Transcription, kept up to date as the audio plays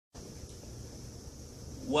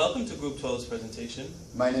Welcome to Group 12's presentation.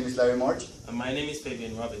 My name is Larry March. And my name is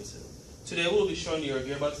Fabian Robinson. Today we'll be showing you a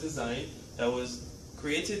gearbox design that was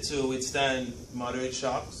created to withstand moderate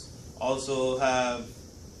shocks, also have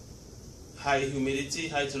high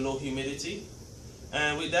to low humidity,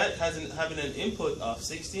 and with that having an input of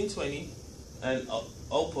 1620 and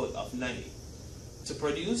output of 90 to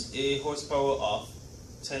produce a horsepower of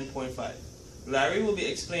 10.5. Larry will be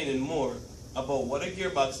explaining more about what a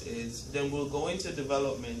gearbox is, then we'll go into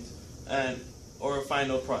development and our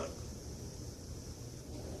final product.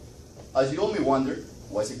 As you all may wonder,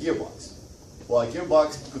 what's a gearbox? Well, a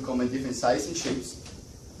gearbox could come in different sizes and shapes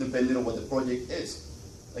depending on what the project is.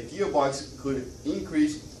 A gearbox could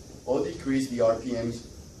increase or decrease the RPMs,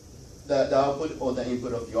 the output or the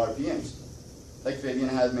input of the RPMs. Like Fabian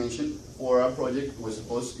had mentioned, for our project it's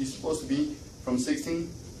supposed to be from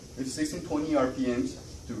 1620 RPMs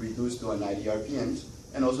to reduce to a 90 RPMs,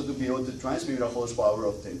 and also to be able to transmit a horsepower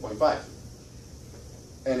of 10.5.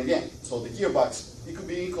 And again, so the gearbox, it could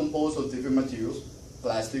be composed of different materials,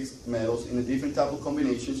 plastics, metals, in a different type of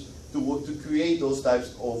combinations to create those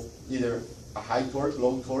types of either a high torque,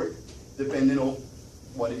 low torque, depending on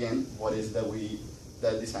what is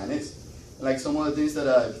that design is. Like some of the things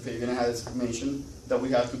that Fabian has mentioned, that we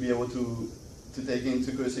have to be able to take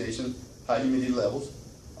into consideration high humidity levels,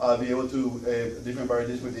 be able to different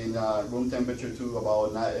varieties within room temperature to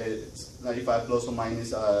about 95 plus or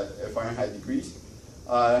minus Fahrenheit degrees.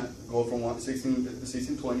 Go from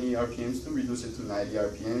 1620 RPMs to reduce it to 90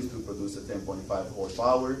 RPMs to produce a 10.5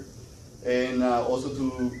 horsepower, and also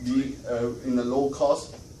to be in a low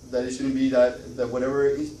cost. That it shouldn't be that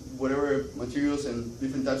whatever materials and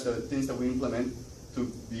different types of things that we implement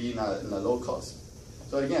to be in a low cost.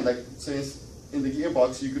 So again, like since in the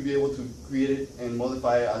gearbox, you could be able to create it and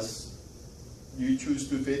modify it as you choose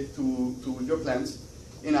to fit to your plans.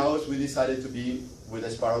 In ours, we decided to be with a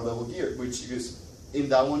spiral bevel gear, which is in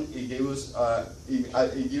that one it gave us a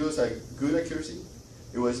good accuracy.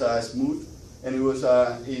 It was smooth, and it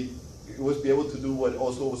was be able to do what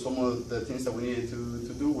also some of the things that we needed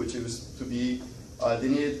to do, which was to be they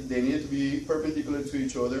needed to be perpendicular to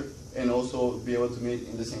each other and also be able to meet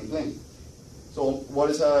in the same plane. So what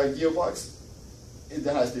is a gearbox?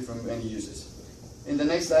 That has many uses. In the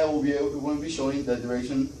next slide, we will be showing the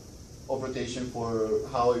direction of rotation for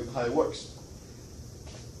how it works.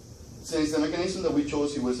 Since the mechanism that we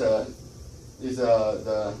chose is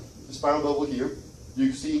the spiral bevel here, you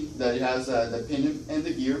can see that it has the pinion and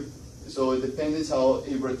the gear. So it depends how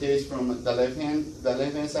it rotates from the left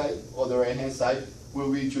hand side or the right hand side.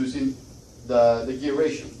 We'll be choosing the gear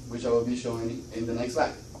ratio, which I will be showing in the next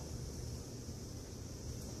slide.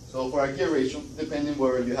 So for our gear ratio, depending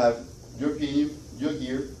where you have your pinion, your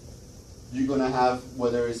gear, you're gonna have,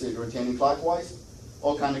 whether it's rotating clockwise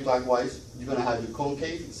or counterclockwise, you're gonna have your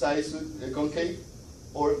concave concave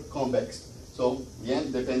or convex. So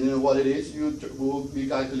again, depending on what it is, we'll be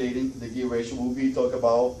calculating the gear ratio. We'll be talking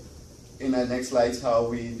about in the next slides how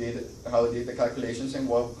we did the calculations and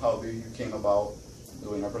how we came about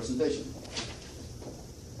doing our presentation.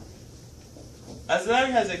 As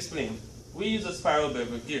Larry has explained, we use a spiral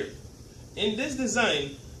bevel gear. In this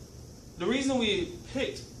design, the reason we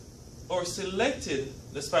picked or selected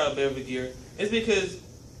the spiral bevel gear is because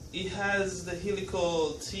it has the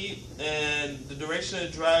helical teeth and the direction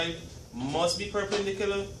of drive must be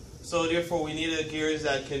perpendicular. So therefore we needed gears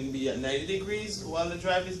that can be at 90 degrees while the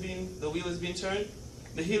wheel is being turned.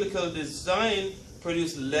 The helical design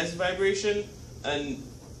produces less vibration and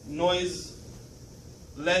noise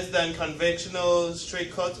less than conventional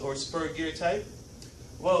straight cut or spur gear type.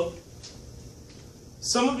 Well,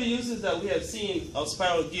 some of the uses that we have seen of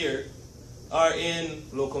spiral gear are in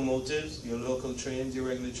locomotives, your local trains, your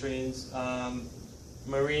regular trains,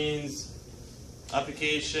 marines,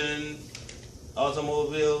 application,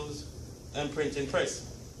 automobiles, and print and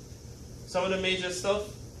press. Some of the major stuff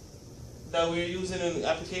that we're using in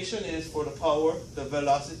application is for the power, the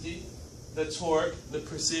velocity, the torque, the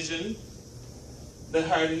precision, the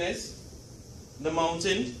hardness, the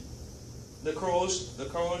mounting, the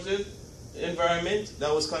corrosion environment that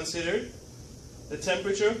was considered, the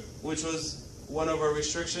temperature, which was one of our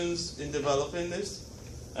restrictions in developing this,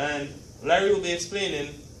 and Larry will be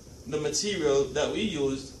explaining the material that we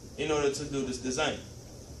used in order to do this design.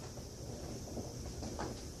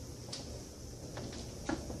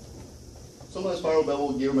 Some of the spiral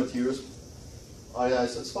bevel gear materials are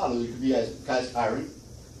as follows. It could be as cast iron,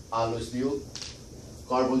 alloy steel,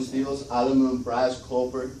 carbon steels, aluminum, brass,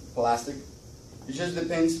 copper, plastic. It just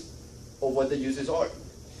depends on what the uses are.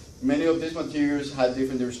 Many of these materials have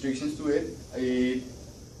different restrictions to it.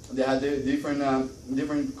 they had the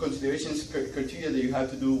different considerations, criteria that you have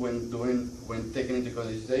to do when taking into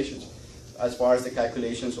considerations, as far as the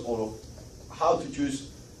calculations of how to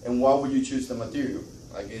choose and why would you choose the material.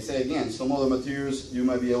 Like I say again, some of the materials you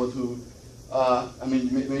might be able to, maybe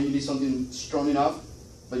you need something strong enough,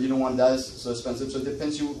 but you don't want that so expensive. So it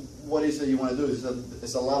depends you what is it you want to do.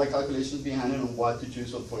 There's a lot of calculations behind it on what to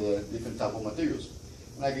choose for the different type of materials.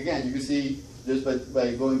 Like again, you can see just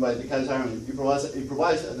by going by the cast iron, it provides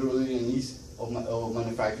a durability and ease of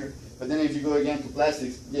manufacture. But then if you go again to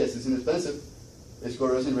plastics, yes, it's inexpensive, it's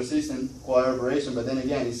corrosion resistant, collaboration, but then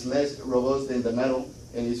again, it's less robust than the metal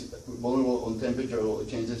and it's vulnerable on temperature or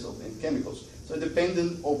changes in chemicals. So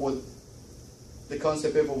depending on what the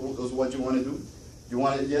concept of what you want to do, you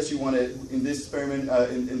want to, in this experiment,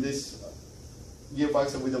 in this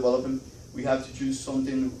gearbox that we're developing, we have to choose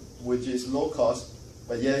something which is low cost,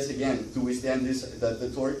 but yes, again, to withstand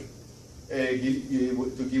the torque,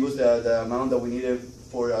 to give us the amount that we needed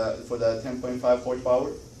for the 10.5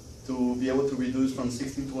 horsepower, to be able to reduce from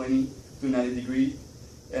 1620 to 90 degree,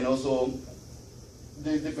 and also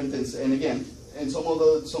the different things. And again, and some of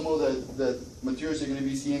the materials you're going to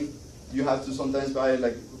be seeing, you have to sometimes buy,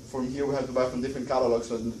 like from here we have to buy from different catalogs,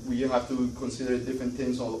 so we have to consider different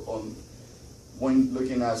things on when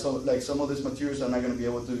looking at some of these materials are not going to be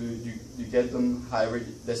able to you get them however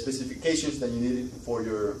the specifications that you need for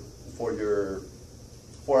our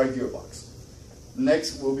gearbox.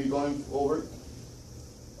 Next we'll be going over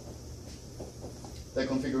the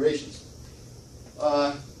configurations.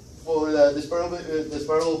 For the spiral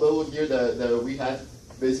bevel gear that we had,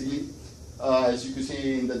 basically, as you can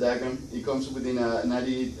see in the diagram, it comes within a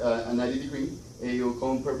 90 degree. It will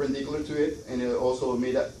come perpendicular to it, and it will also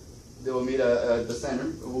meet the center.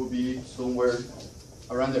 It will be somewhere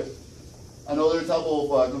around there. Another type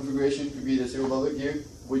of configuration could be the zero bevel gear,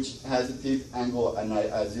 which has the tip angle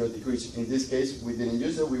at 0 degrees. In this case, we didn't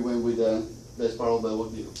use it. We went with the spiral bevel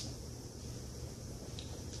gear.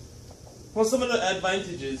 Well, some of the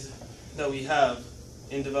advantages that we have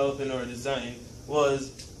in developing our design was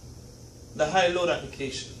the high load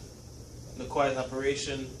application, the quiet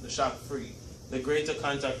operation, the shock free, the greater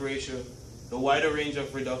contact ratio, the wider range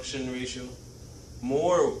of reduction ratio,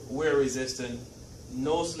 more wear resistant,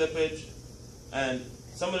 no slippage, and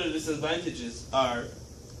some of the disadvantages are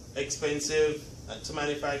expensive to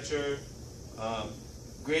manufacture,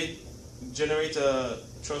 great generator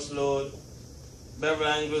thrust load, bevel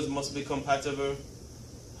angles must be compatible,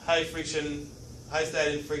 high friction, high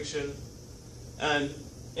sliding friction, and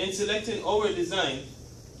in selecting our design,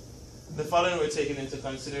 the following were taken into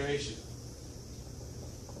consideration.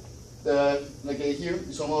 Like here,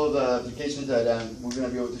 some of the applications that we're going to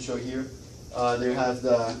be able to show here, they have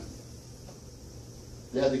the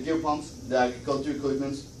gear pumps, the agriculture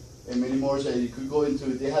equipment, and many more. So you could go into.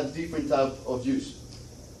 They have different type of use.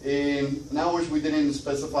 In ours, we didn't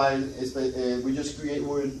specify. We just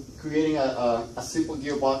we're creating a simple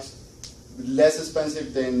gearbox, less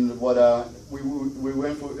expensive than what we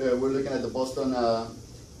went for. We're looking at the Boston.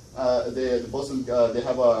 The Boston they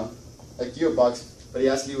have a gearbox, but it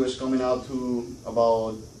actually was coming out to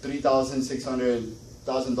about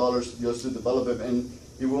 $3,600 just to develop it, and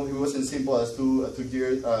it wasn't simple as two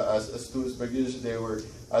gears as two spare gears. They were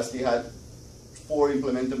actually had 4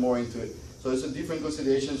 implemented more into it. So it's a different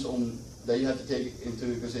considerations that you have to take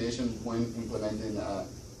into consideration when implementing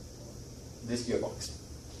this gearbox.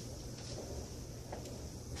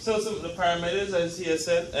 So some of the parameters, as he has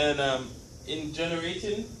said, and in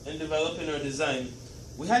generating and developing our design,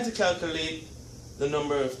 we had to calculate the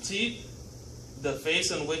number of teeth, the face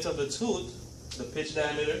and width of the tooth, the pitch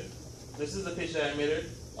diameter. This is the pitch diameter.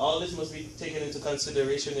 All this must be taken into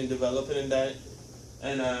consideration in developing and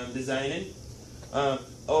designing.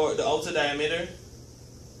 Or the outer diameter,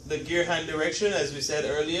 the gear hand direction, as we said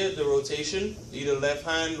earlier, the rotation, either left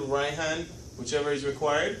hand, right hand, whichever is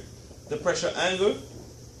required, the pressure angle,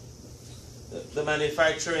 the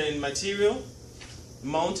manufacturing material,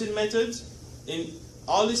 mounting methods.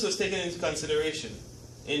 All this was taken into consideration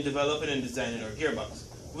in developing and designing our gearbox.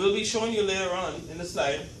 We'll be showing you later on in the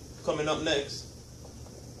slide, coming up next,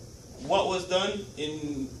 what was done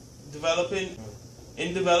in developing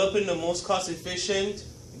the most cost-efficient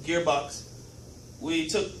gearbox. We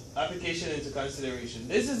took application into consideration.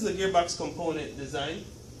 This is the gearbox component design.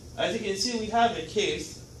 As you can see, we have a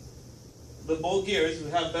case, the both gears. We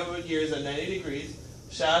have bevel gears at 90 degrees,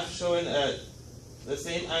 shaft showing at the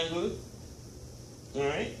same angle. All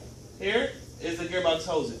right. Here is the gearbox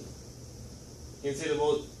housing. You can see the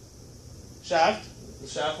both shaft, the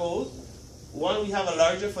shaft holes. One, we have a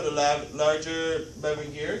larger for the larger bevel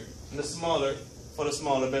gear, and the smaller for the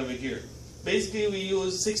smaller bevel gear. basically we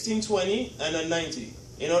use 1620 and a 90.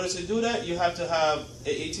 In order to do that, you have to have an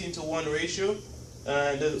 18:1 ratio.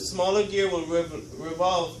 The smaller gear will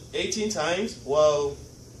revolve 18 times, while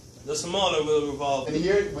the smaller will revolve. And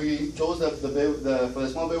here we chose for the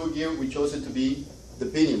small bevel gear, we chose it to be the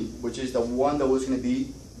pinion, which is the one that was going to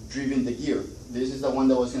be driving the gear. This is the one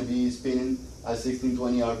that was going to be spinning at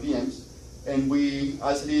 1620 RPMs. And we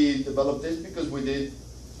actually developed this because we did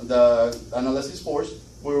the analysis force,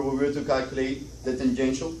 where we were to calculate the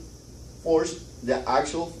tangential force, the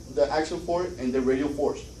actual force, and the radial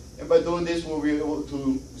force. And by doing this, we'll be able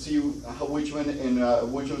to see which one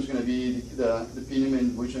is going to be the pinion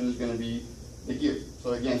and which one is going to be the gear.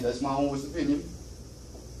 So again, the small one was the pinion.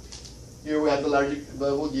 Here we have the larger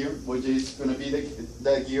bevel gear, which is going to be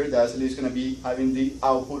the gear that actually is going to be having the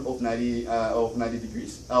output of 90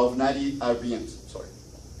 RPMs. Sorry.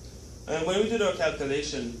 And when we did our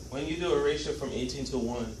calculation, when you do a ratio from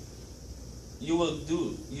 18:1, you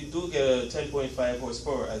do get a 10.5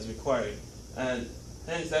 horsepower as required, and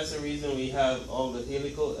hence that's the reason we have all the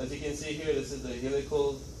helical. As you can see here, this is the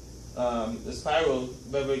helical, the spiral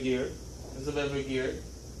bevel gear. This is the bevel gear.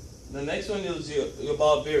 The next one is your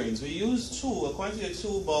ball bearings. We use a quantity of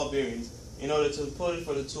 2 ball bearings in order to put it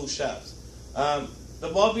for the 2 shafts. The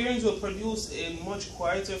ball bearings will produce a much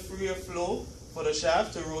quieter, freer flow for the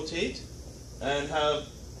shaft to rotate and have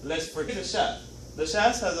less friction. The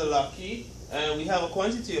shaft has a lock key, and we have a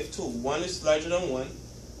quantity of 2. One is larger than 1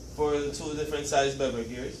 for the 2 different size bevel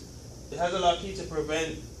gears. It has a lock key to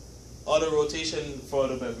prevent auto rotation for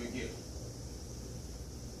the bevel gear.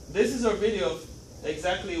 This is our video of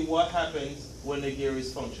exactly what happens when the gear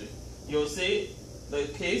is functioning. You'll see the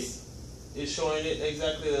case is showing it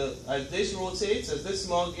exactly as this rotates, as this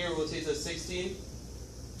small gear rotates at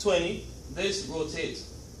 1620, this rotates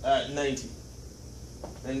at 90.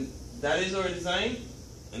 And that is our design.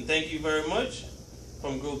 And thank you very much.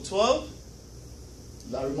 From Group 12,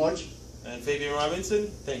 Larry March and Fabian Robinson,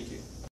 thank you.